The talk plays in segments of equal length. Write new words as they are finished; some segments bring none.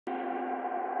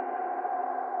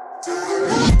Hi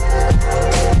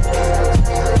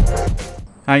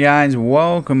guys,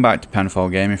 welcome back to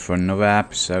Penfold Gaming for another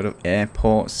episode of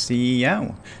Airport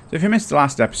CEO. So if you missed the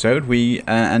last episode, we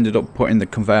ended up putting the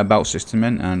conveyor belt system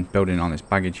in and building on this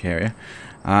baggage area.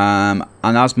 And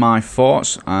as my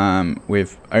thoughts,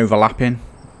 with overlapping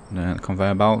the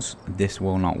conveyor belts, this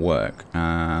will not work.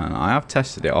 I have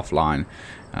tested it offline,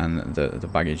 and the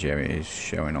baggage area is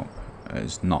showing up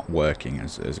as not working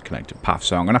as a connected path.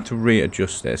 So I'm going to have to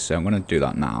readjust this, so I'm going to do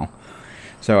that now.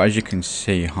 So as you can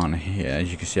see on here,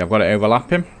 I've got it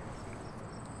overlapping.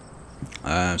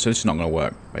 So this is not going to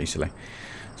work, basically.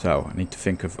 So I need to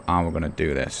think of how we're going to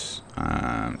do this.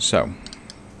 So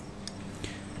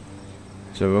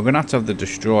we're going to have the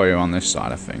destroyer on this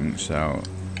side, I think. So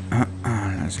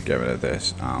let's get rid of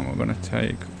this. And we're going to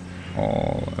take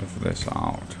all of this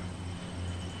out.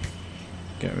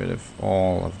 Get rid of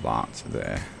all of that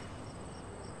there.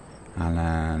 And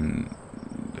then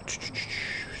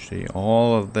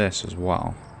all of this as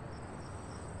well.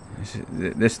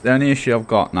 The only issue I've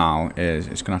got now is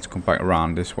it's gonna have to come back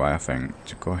around this way, I think,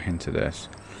 to go into this.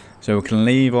 So we can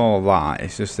leave all that.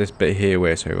 It's just this bit here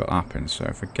where it's overlapping. So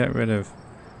if we get rid of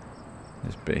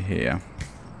this bit here,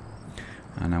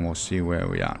 and then we'll see where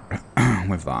we are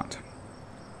with that.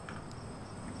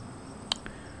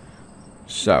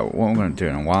 So what I'm going to do,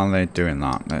 and while they're doing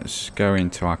that, let's go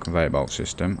into our conveyor belt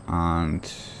system and.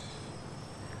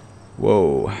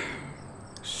 Whoa,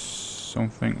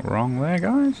 something wrong there,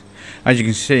 guys. As you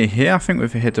can see here, I think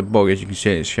we've hit a bug. As you can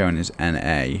see, it's showing as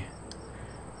NA.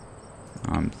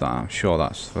 I'm sure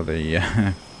that's for the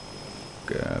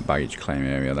baggage claim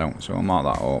area, though, so I'll mark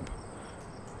that up.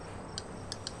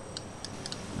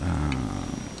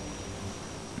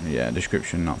 Yeah,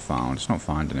 description not found. It's not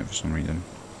finding it for some reason.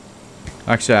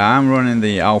 Like I say, I'm running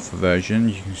the alpha version.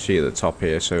 You can see at the top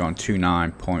here, so on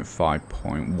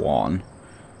 29.5.1.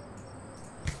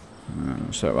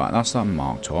 So right, that's that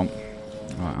marked up.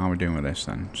 Right, how are we doing with this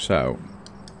then? So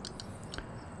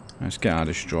let's get our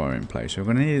destroyer in place. So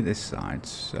we're going to need this side,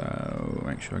 so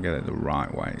make sure I get it the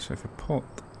right way. So if I put,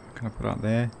 can I put that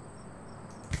there?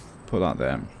 Put that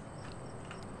there.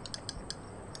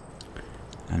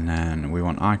 And then we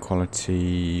want high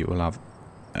quality. We'll have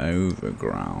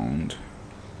overground.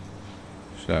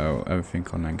 So everything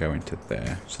can then go into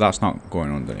there. So that's not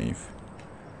going underneath.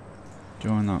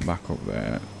 Join that back up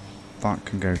there. That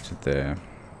can go to there.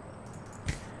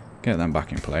 Get them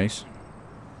back in place.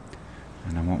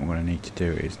 And then what we're going to need to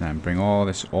do is then bring all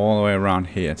this all the way around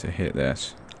here to hit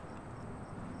this.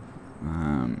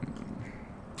 I'm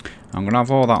going to have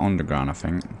all that underground, I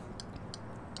think.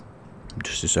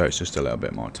 Just so it's just a little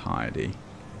bit more tidy.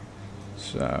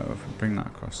 So if we bring that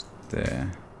across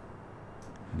there.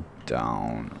 And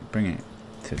down. Bring it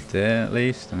to there at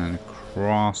least. And then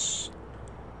across.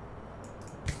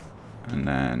 And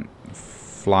then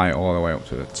fly it all the way up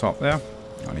to the top there.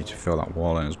 I need to fill that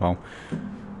wall in as well.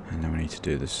 And then we need to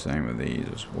do the same with these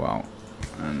as well.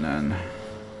 And then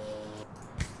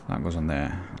that goes on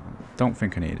there. I don't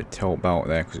think I need a tilt belt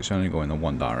there because it's only going in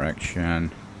one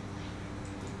direction.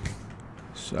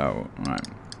 So, right.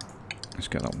 Let's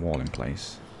get that wall in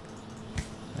place.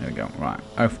 There we go. Right.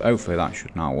 Hopefully that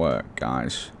should now work,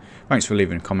 guys. Thanks for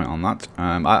leaving a comment on that.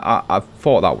 I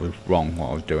thought that was wrong what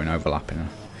I was doing, overlapping.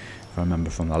 If I remember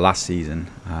from the last season,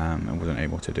 I wasn't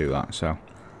able to do that. So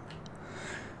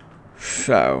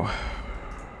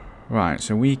right.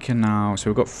 So we can now. So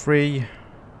we've got 3.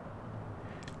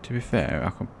 To be fair,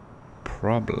 I could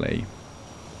probably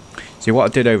see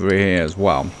what I did over here as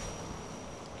well.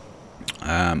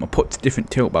 I put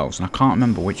different tilt belts, and I can't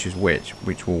remember which is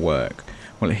which will work.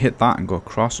 Will it hit that and go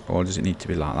across, or does it need to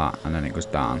be like that and then it goes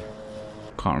down?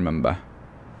 Can't remember.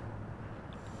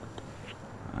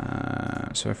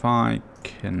 So if I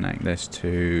connect this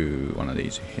to one of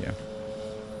these here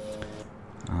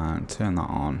and turn that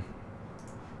on,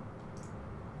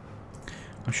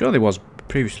 I'm sure there was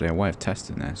previously a way of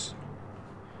testing this.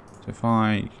 So if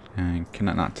I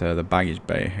connect that to the baggage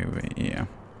bay over here.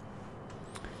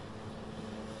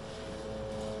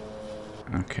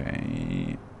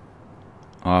 Okay.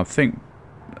 I think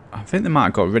they might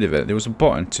have got rid of it. There was a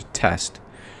button to test.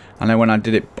 And then when I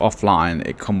did it offline,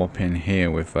 it come up in here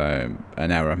with an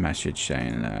error message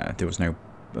saying there was no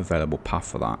available path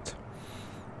for that.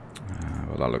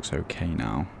 Well, that looks okay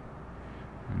now.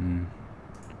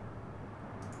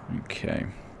 Okay.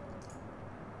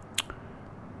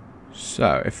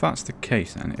 So, if that's the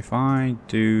case then, if I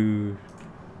do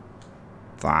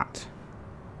that.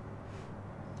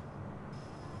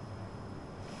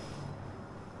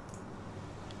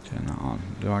 Turn that on.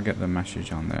 Do I get the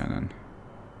message on there then?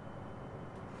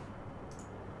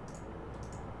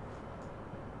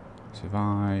 So if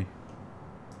I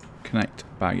connect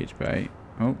baggage bay,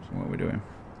 oh, what are we doing?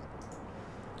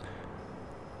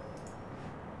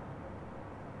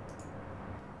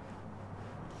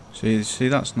 See,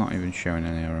 that's not even showing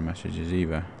any error messages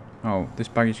either. Oh, this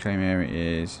baggage claim area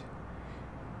is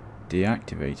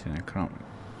deactivated. I can't.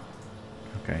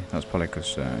 Okay, that's probably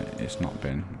because it's not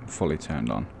been fully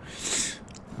turned on.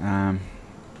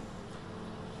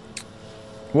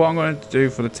 What I'm going to do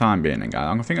for the time being,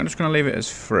 guys, I think I'm just going to leave it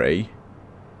as free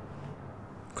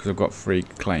because I've got 3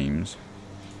 claims,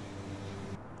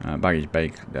 baggage bay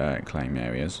claim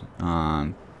areas,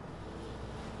 and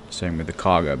same with the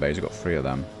cargo bays. I've got 3 of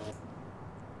them.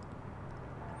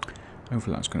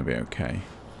 Hopefully that's going to be okay.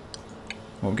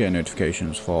 What we're getting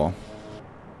notifications for.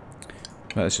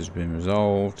 But this has been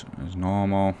resolved as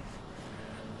normal.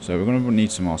 So we're going to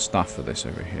need some more staff for this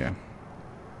over here.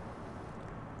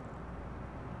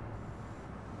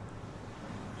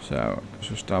 So let's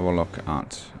just have a look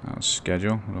at our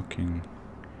schedule. Looking,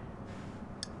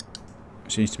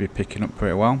 seems to be picking up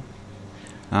pretty well.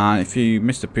 And if you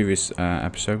missed the previous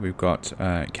episode, we've got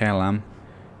KLM,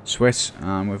 Swiss,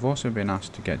 and we've also been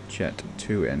asked to get Jet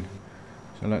 2 in.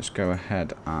 So let's go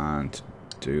ahead and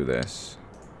do this.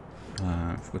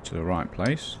 Go to the right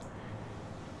place.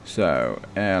 So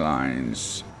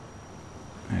airlines.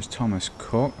 There's Thomas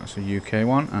Cook. That's a UK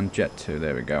one, and Jet 2.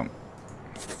 There we go.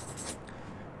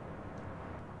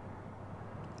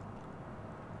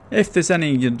 If there's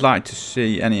any you'd like to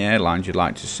see, any airlines you'd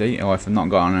like to see, or if I've not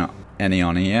got any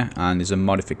on here and there's a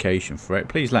modification for it,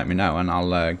 please let me know and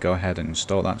I'll go ahead and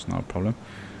install that. It's not a problem.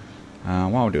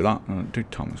 While I'll do that, I'll do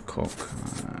Thomas Cook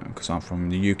because I'm from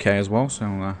the UK as well,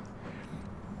 so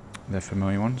they're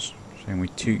familiar ones. Same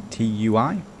with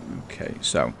TUI. Okay,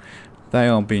 so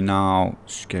they'll be now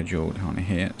scheduled on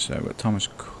here. So we've got Thomas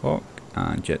Cook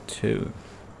and Jet 2.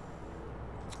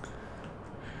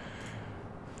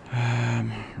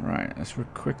 Right, let's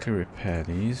quickly repair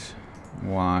these.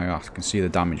 Why, I can see the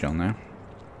damage on there.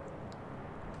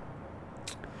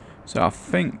 So I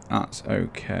think that's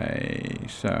okay.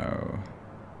 So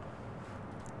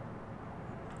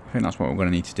I think that's what we're going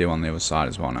to need to do on the other side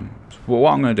as well. Well,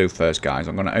 what I'm going to do first, guys,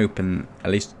 I'm going to open at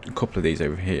least a couple of these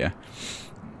over here.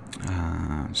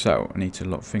 So I need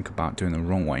to think about doing the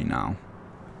runway now.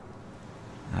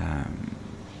 And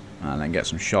then get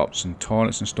some shops and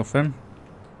toilets and stuff in.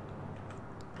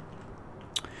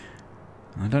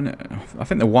 I don't know. I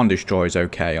think the one destroy is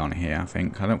okay on here.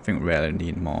 I don't think we really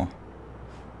need more.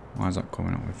 Why is that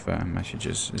coming up with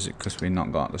messages? Is it because we've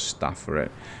not got the staff for it?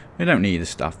 We don't need the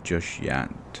staff just yet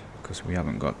because we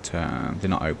haven't got. They're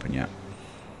not open yet.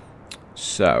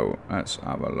 So let's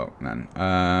have a look then.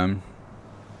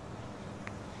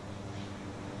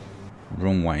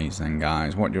 Runways then,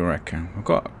 guys. What do you reckon? We've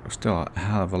got still a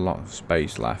hell of a lot of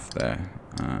space left there.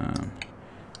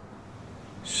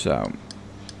 So.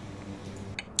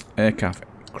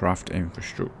 Aircraft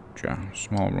infrastructure,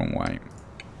 small runway.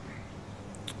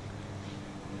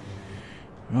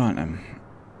 Right then.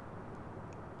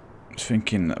 Just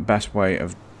thinking the best way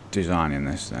of designing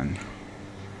this then.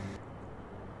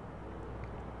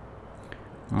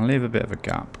 I'll leave a bit of a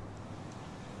gap.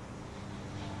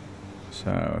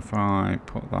 So if I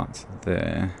put that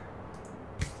there.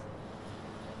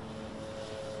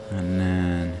 And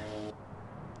then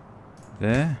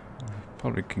there. I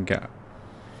probably can get.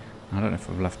 I don't know if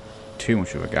I've left too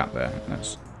much of a gap there.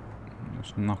 Let's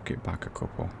knock it back a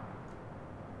couple.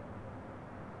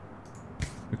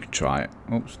 We could try it.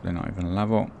 Oops, they're not even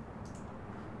level.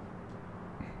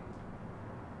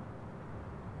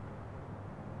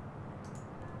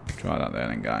 Try that there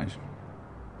then, guys.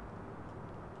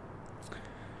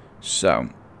 So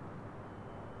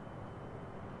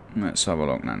let's have a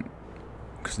look then.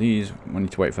 Because these, we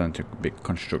need to wait for them to be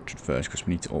constructed first because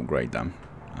we need to upgrade them.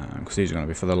 Because these are going to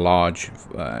be for the large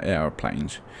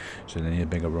aeroplanes, so they need a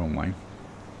bigger runway.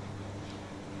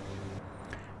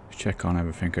 Let's check on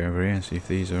everything over here, see if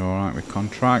these are alright with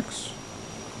contracts.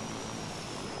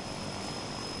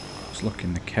 Let's look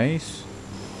in the case.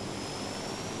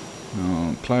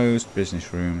 Oh, closed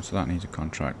business room, so that needs a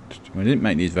contract. We didn't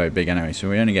make these very big anyway, so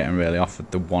we're only getting really offered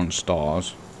the 1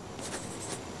 stars.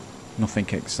 Nothing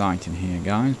exciting here,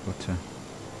 guys, but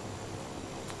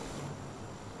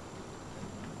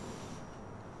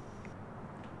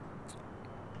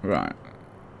right,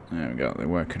 there we go, they're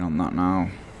working on that now.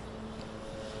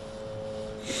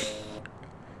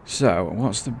 So,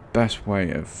 what's the best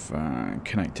way of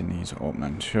connecting these up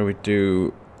then? Shall we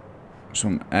do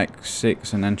some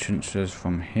exits and entrances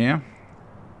from here?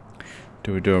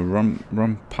 Do we do a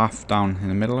run path down in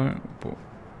the middle of it? But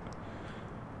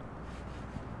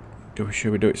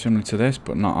Should we do it similar to this,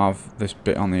 but not have this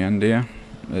bit on the end here?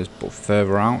 But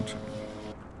further out.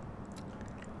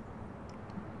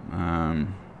 I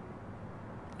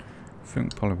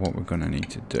think probably what we're going to need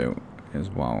to do as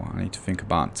well. I need to think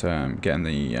about getting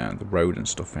the road and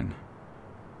stuff in.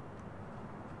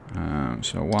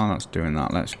 So while that's doing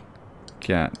that, let's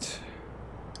get.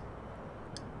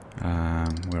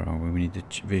 Where are we? We need the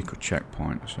vehicle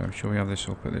checkpoint. So shall we have this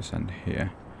up at this end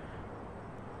here?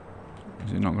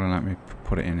 Is it not going to let me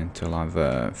put it in until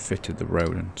I've fitted the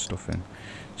road and stuff in?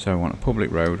 So I want a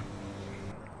public road.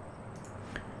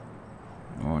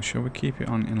 Or shall we keep it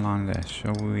on in line with this?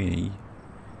 Shall we?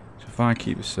 So if I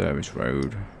keep the service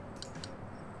road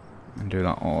and do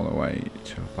that all the way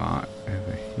to about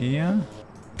over here,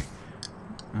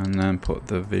 and then put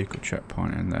the vehicle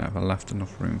checkpoint in there. Have I left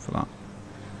enough room for that?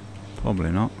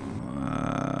 Probably not.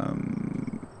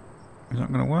 Is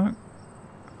that going to work?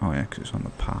 Oh yeah, because it's on the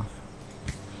path.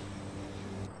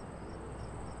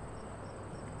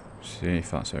 See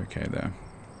if that's okay there.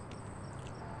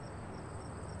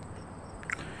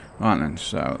 Right then,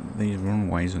 so these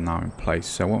runways are now in place.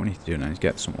 So what we need to do now is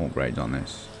get some upgrades on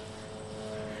this.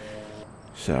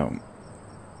 So,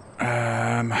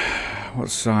 what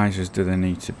sizes do they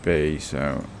need to be?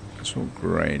 So let's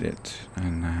upgrade it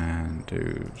and then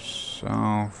do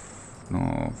south,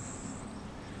 north.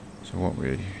 So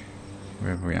where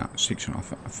are we at? 600. I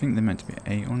think they're meant to be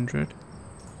 800.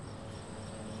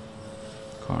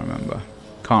 Can't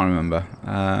remember.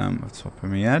 Off the top of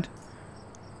my head.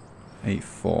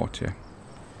 840.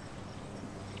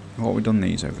 What we've done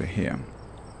these over here.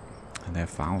 And they're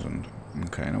 1,000.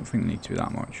 Okay, I don't think they need to be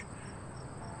that much.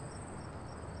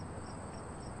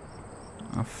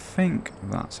 I think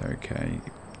that's okay.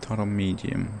 Total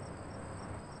medium.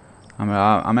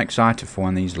 I'm excited for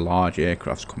when these large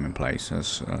aircrafts come in place.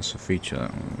 That's a feature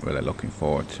that I'm really looking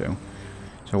forward to.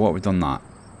 So what we've done that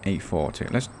 840.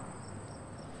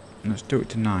 Let's do it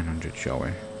to 900, shall we?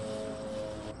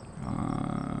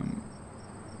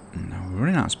 No, we're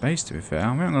running out of space, to be fair.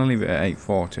 I'm going to leave it at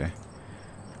 840.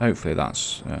 Hopefully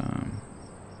that's...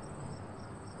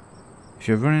 if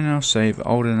you're running a save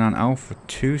older than Alpha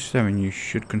 2.7, you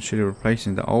should consider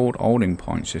replacing the old holding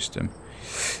point system.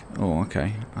 Oh,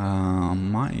 okay. I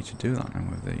might need to do that then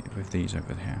with these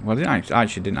over here. Well, I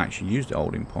didn't actually use the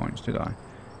holding points, did I?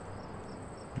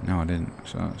 No, I didn't.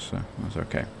 So that's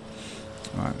okay.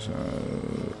 Right, so...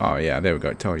 Oh, yeah, there we go.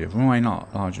 It tells you. Runway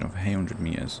not large enough, 800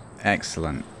 meters.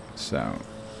 Excellent. So,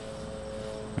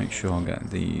 make sure I get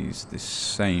these the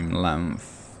same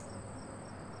length.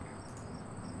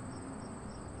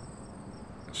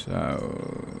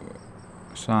 So,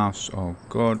 south's all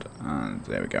good, and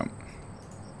there we go.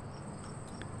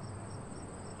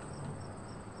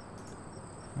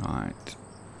 Right.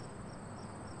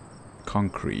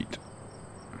 Concrete.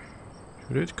 Should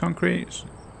we do it to concrete?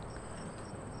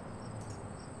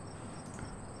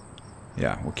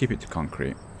 Yeah, we'll keep it to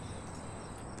concrete.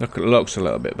 Look, it looks a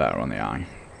little bit better on the eye.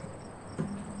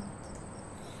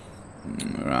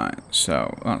 Right,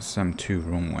 so that's them 2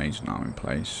 runways now in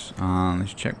place. And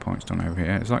this checkpoint's done over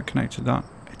here. Is that connected to that?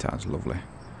 It has, lovely.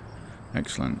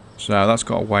 Excellent. So that's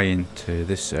got a way into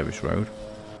this service road.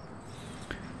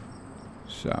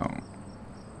 So,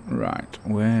 right,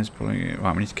 where's probably...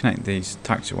 Right, we need to connect these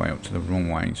taxiway up to the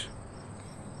runways.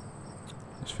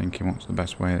 Just thinking what's the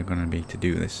best way they're going to be to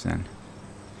do this then.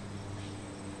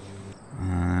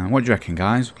 What do you reckon,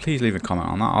 guys? Please leave a comment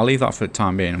on that. I'll leave that for the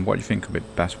time being. And what do you think would be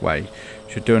the best way?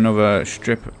 Should do another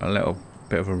strip, a little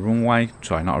bit of a runway.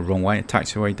 Sorry, not a runway. A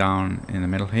taxiway down in the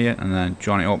middle here, and then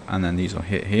join it up, and then these will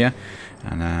hit here,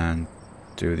 and then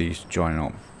do these join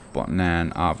up. But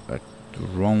then have a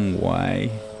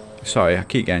runway. Sorry, I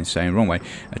keep getting saying runway.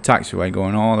 A taxiway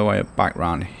going all the way back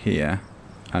round here,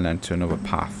 and then to another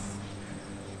path.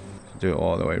 Do it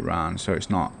all the way round, so it's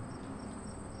not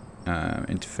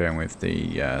interfering with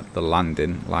the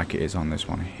landing like it is on this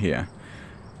one here,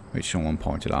 which someone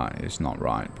pointed out is not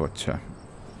right, but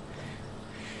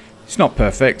it's not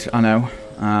perfect. I know.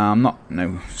 I'm not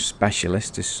no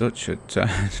specialist as such at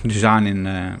designing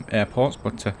airports,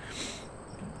 but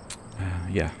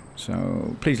yeah.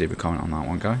 So please leave a comment on that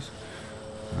one, guys.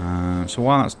 So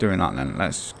while that's doing that, then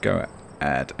let's go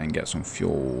ahead and get some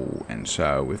fuel. And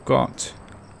so we've got.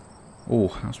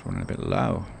 Oh, that's running a bit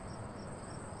low.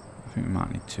 I think we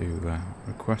might need to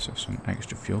request some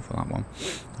extra fuel for that one.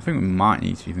 I think we might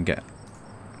need to even get...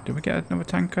 Did we get another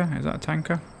tanker? Is that a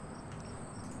tanker?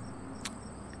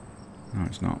 No,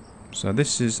 it's not. So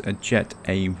this is a Jet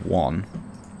A1.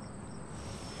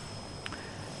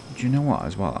 Do you know what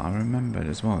as well? I remembered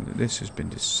as well that this has been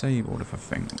disabled, if I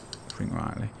think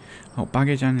rightly. Oh,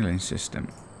 baggage handling system.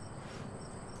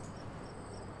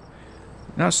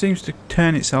 That seems to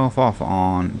turn itself off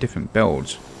on different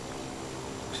builds.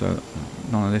 So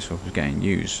none of this was getting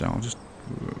used, so I'll just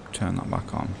turn that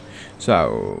back on.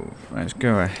 So let's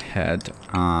go ahead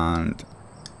and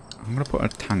I'm going to put a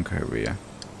tank over here.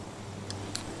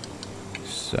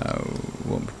 So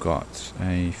what we've got,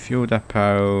 a fuel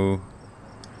depot,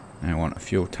 and I want a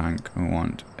fuel tank, and I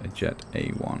want a jet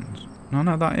A1.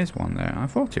 No, that is one there. I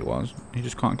thought it was. You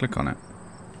just can't click on it.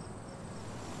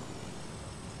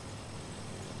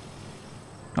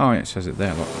 Oh, it says it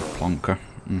there, look, the plonker.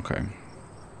 Okay.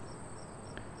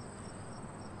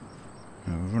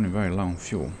 We're running very low on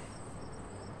fuel.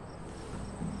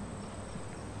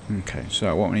 Okay,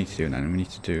 so what we need to do then, we need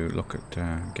to look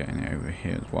at getting it over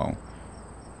here as well.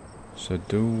 So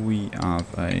do we have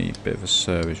a bit of a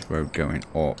service road going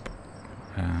up?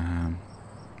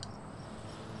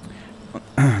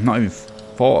 Not even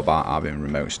thought about having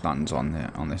remote stands on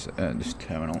this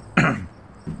terminal.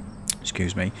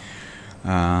 Excuse me.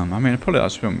 I mean, probably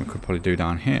that's something we could probably do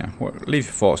down here. Leave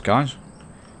your thoughts, guys.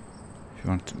 If you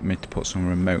want me to put some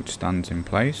remote stands in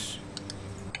place.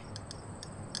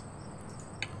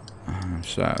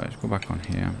 So let's go back on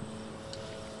here.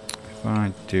 If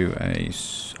I do a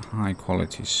high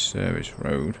quality service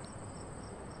road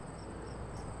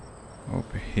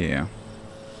over here,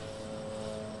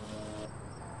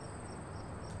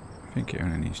 I think it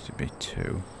only needs to be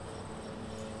 2.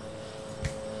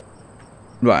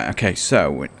 Right, okay,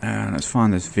 so let's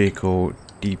find this vehicle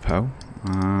depot.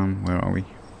 Where are we?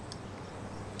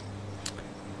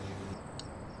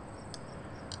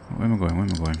 Where am I going? Where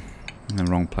am I going? In the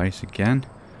wrong place again.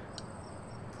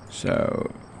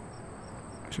 So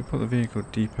should put the vehicle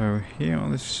depot here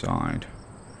on this side.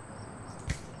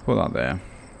 Put that there.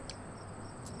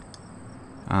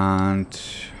 And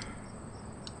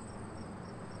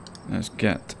let's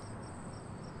get,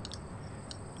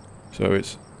 so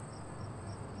it's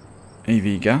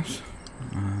EV gas.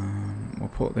 We'll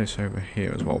put this over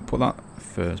here as well. Put that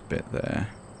first bit there,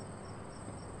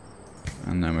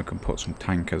 and then we can put some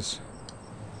tankers.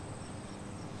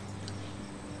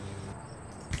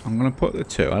 I'm gonna put the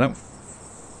 2. I don't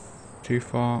too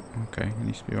far. Okay, it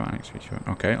needs to be right next to each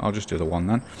other. Okay, I'll just do the 1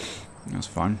 then. That's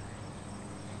fine.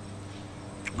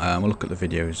 We'll look at the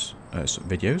vehicles.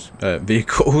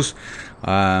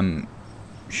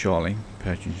 Surely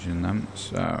purchasing them.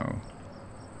 So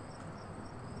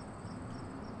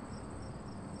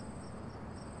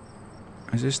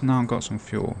has this now got some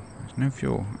fuel? There's no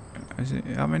fuel. Is it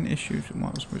having issues?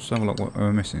 Let's have a look.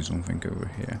 We're missing something over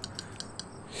here.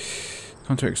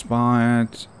 Contract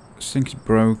expired. Sync is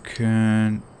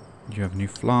broken. You have new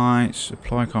flights.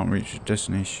 Supply can't reach your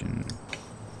destination.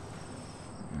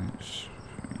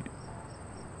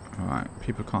 Alright,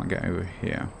 people can't get over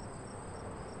here.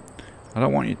 I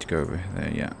don't want you to go over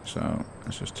there yet, so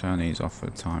let's just turn these off for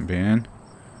the time being.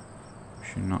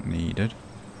 Should not needed.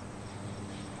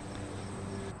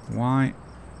 Why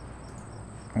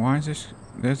is this?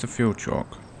 There's the fuel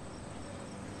truck.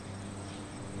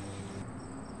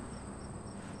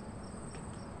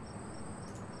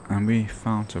 And we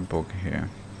found a bug here.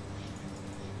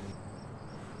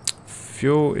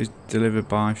 Fuel is delivered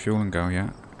by Fuel and Go, yeah.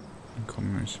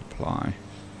 Incoming supply.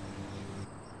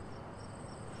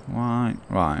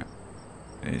 Right.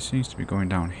 It seems to be going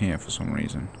down here for some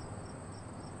reason.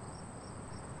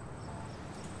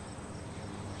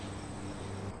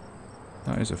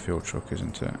 That is a fuel truck,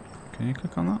 isn't it? Can you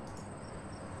click on that?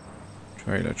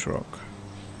 Trailer truck.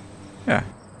 Yeah.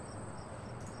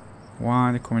 Why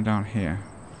are they coming down here?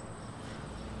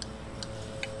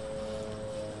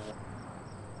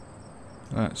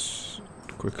 Let's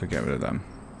quickly get rid of them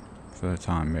for the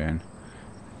time being.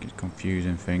 It's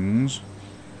confusing things.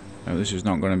 No, this is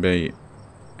not going to be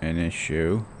an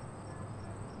issue.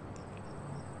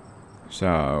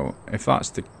 So, if that's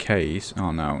the case...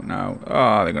 Oh, no.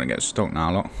 Oh, they're going to get stuck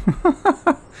now, look.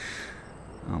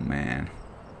 Oh, man.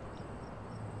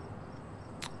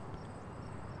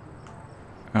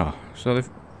 Oh, so they've...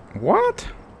 What?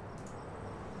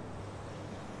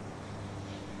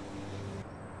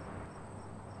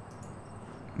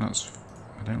 That's...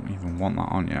 I don't even want that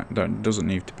on yet. That doesn't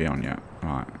need to be on yet.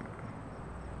 Right.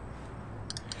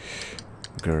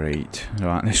 Great.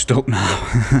 Right, they're stuck now.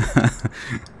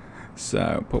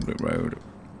 So, public road.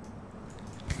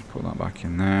 Put that back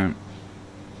in there.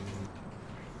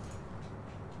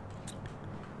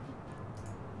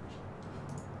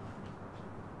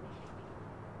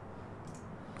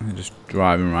 And they're just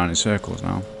driving around in circles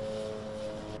now.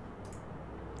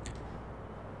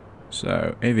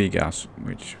 So, AV gas,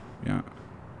 which, yeah.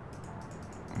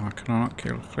 Why can I not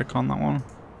click on that one?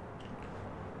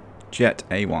 Jet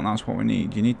A1, that's what we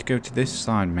need. You need to go to this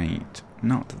side, mate.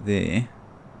 Not there.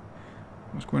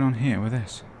 What's going on here with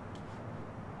this?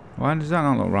 Why does that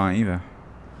not look right either?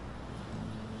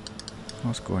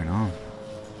 What's going on?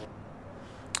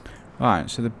 Right,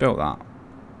 so they built that.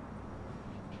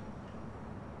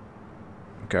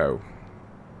 Go.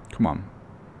 Come on.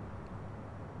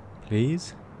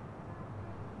 Please?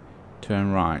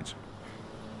 Turn right.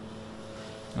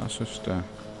 That's just oh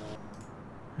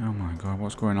my god,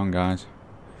 what's going on, guys?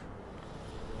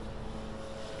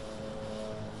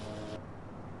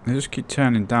 They just keep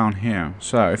turning down here.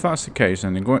 So if that's the case,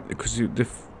 then they're going, because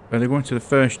they're going to the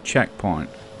first checkpoint.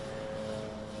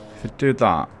 If they do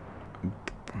that,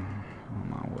 oh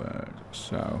my word.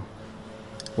 So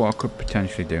what I could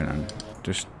potentially do then,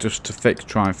 just to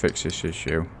try and fix this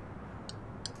issue,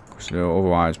 because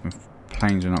otherwise my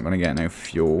planes are not going to get no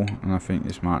fuel, and I think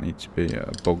this might need to be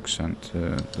a bug sent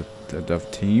to the dev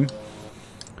team.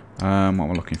 What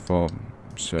we're looking for,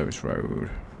 service road.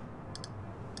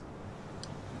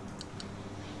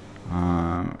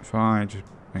 If I just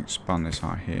expand this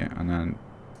out here and then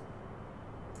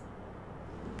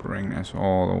bring this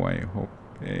all the way up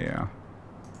here,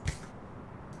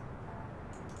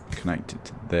 connect it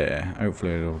to there,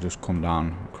 hopefully it'll just come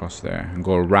down across there and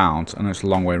go around. I know it's a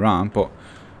long way around, but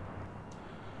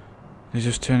they're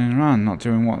just turning around, not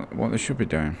doing what they should be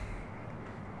doing.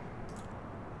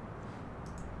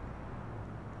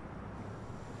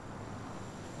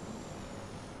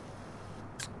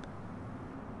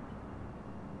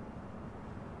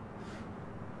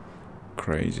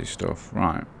 Crazy stuff,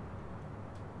 right?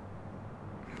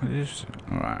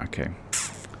 Alright, okay.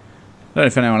 I don't know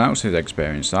if anyone else has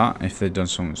experienced that, if they've done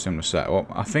some similar setup.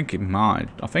 I think it might.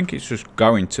 I think it's just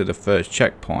going to the first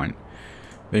checkpoint,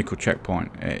 vehicle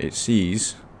checkpoint it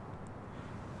sees,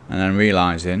 and then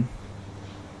realising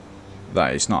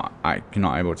that it's not, you're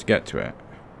not able to get to it.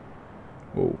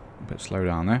 Oh, a bit slow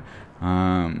down there.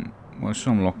 Well,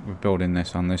 some luck with building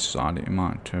this on this side, it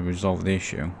might resolve the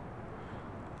issue.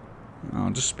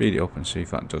 I'll just speed it up and see if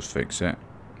that does fix it.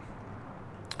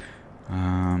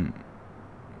 I've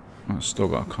still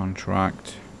got a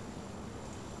contract.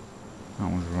 That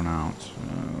one's run out. So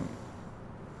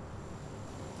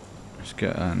let's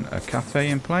get a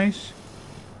cafe in place.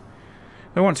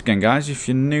 So once again, guys, if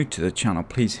you're new to the channel,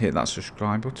 please hit that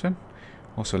subscribe button.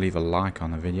 Also leave a like on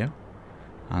the video.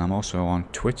 And I'm also on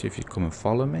Twitter if you come and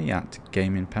follow me at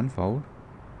Gaming Penfold.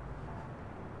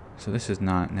 So this is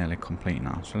now nearly complete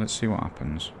now. So let's see what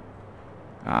happens.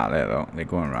 Ah, there though. They're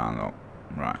going around though.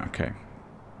 Right, okay.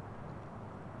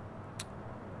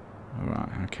 Alright,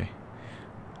 okay.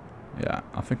 Yeah,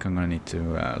 I think I'm going to need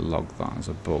to log that as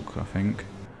a bug, I think.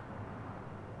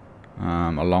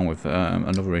 Along with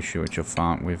another issue which I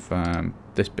found with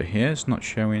this bit here. It's not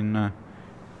showing...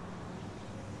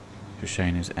 just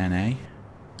saying is NA. I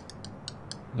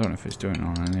don't know if it's doing it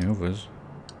on any others.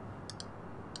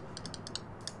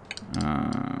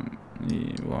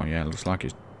 Yeah, well, yeah, it looks like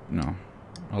it's, no,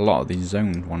 a lot of these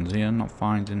zoned ones here, not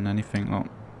finding anything. Look,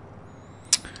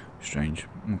 strange.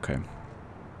 Okay,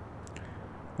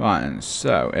 right, and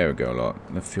so here we go.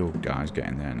 Look, the fuel guy's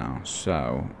getting there now.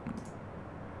 So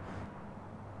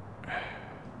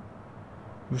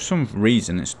for some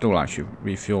reason, it's still actually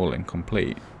refueling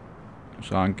complete.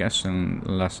 So I'm guessing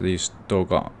unless these still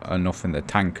got enough in the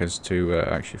tankers to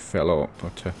actually fill up,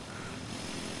 but.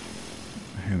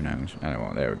 Who knows?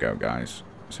 Anyway, there we go, guys.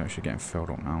 It's actually getting filled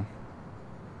up now.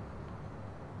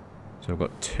 So we've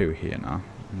got 2 here now.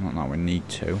 Not that we need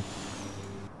 2.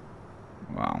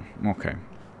 Wow. Okay.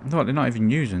 I thought they're not even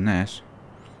using this.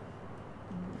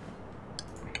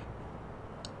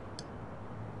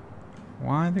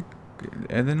 Why are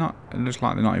they not? It looks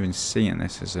like they're not even seeing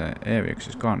this as an area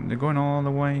because they're going all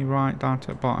the way right down to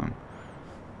the bottom.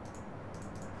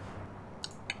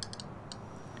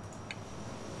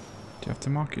 Do you have to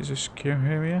mark it as a secure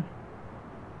area?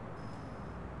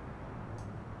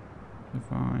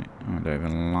 If I... Oh, they don't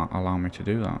even allow me to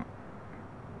do that.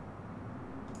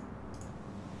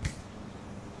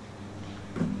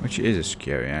 Which is a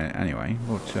secure area anyway,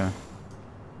 but...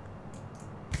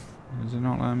 does it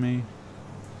not let me...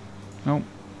 Nope.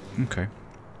 Okay.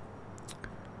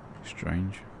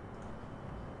 Strange.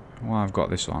 While I've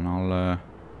got this on, I'll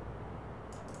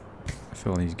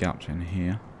fill these gaps in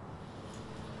here.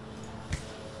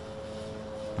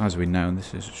 As we know,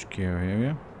 this is a secure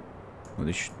area. Well,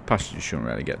 the passengers shouldn't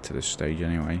really get to this stage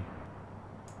anyway.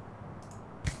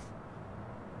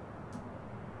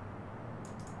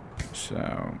 So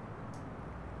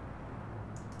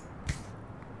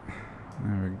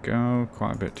there we go.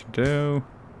 Quite a bit to do.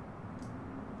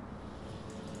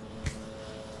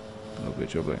 A little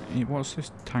switch up there. What's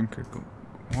this tanker?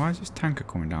 Why is this tanker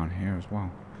coming down here as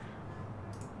well?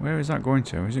 Where is that going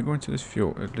to? Is it going to this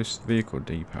vehicle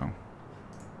depot?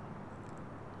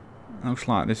 Looks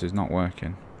like this is not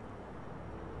working.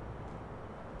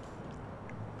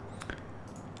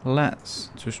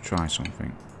 Let's just try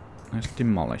something. Let's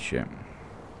demolish it.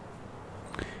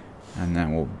 And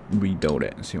then we'll rebuild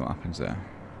it and see what happens there.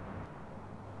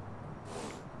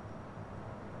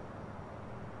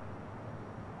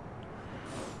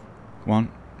 Come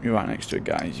on, you're right next to it,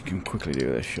 guys. You can quickly do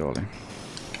this, surely.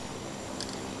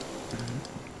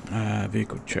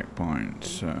 Vehicle checkpoint.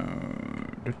 So,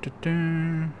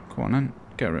 come on then,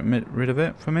 get rid of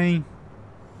it for me.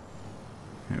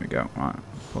 There we go. Right,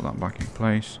 put that back in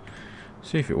place.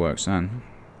 See if it works then.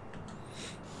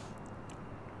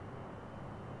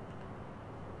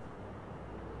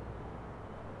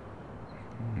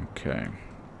 Okay.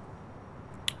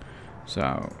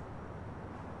 So,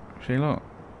 see, look.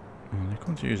 Oh, they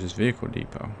come to use this vehicle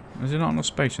depot. Is there not enough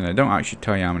space in there? They don't actually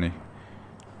tell you how many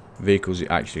vehicles it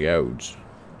actually owns.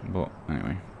 But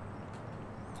anyway.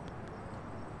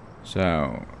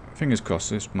 So, fingers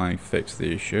crossed this might fix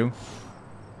the issue.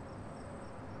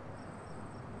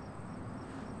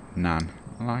 Nan.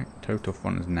 I like total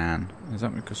fun as Nan. Is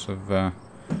that because of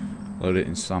load it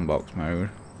in sandbox mode?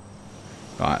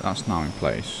 Right, that's now in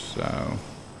place, so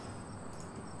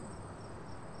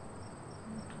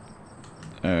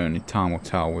only time will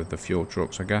tell with the fuel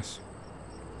trucks, I guess.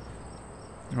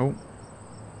 Oh,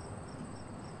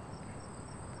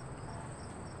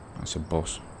 that's a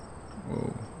bus.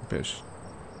 Whoa, a bit of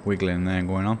wiggling there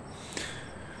going on.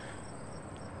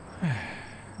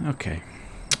 Okay,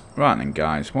 right then,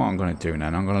 guys. What I'm going to do now,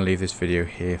 I'm going to leave this video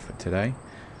here for today.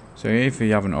 So if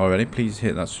you haven't already, please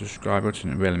hit that subscribe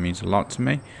button. It really means a lot to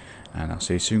me. And I'll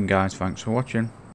see you soon, guys. Thanks for watching.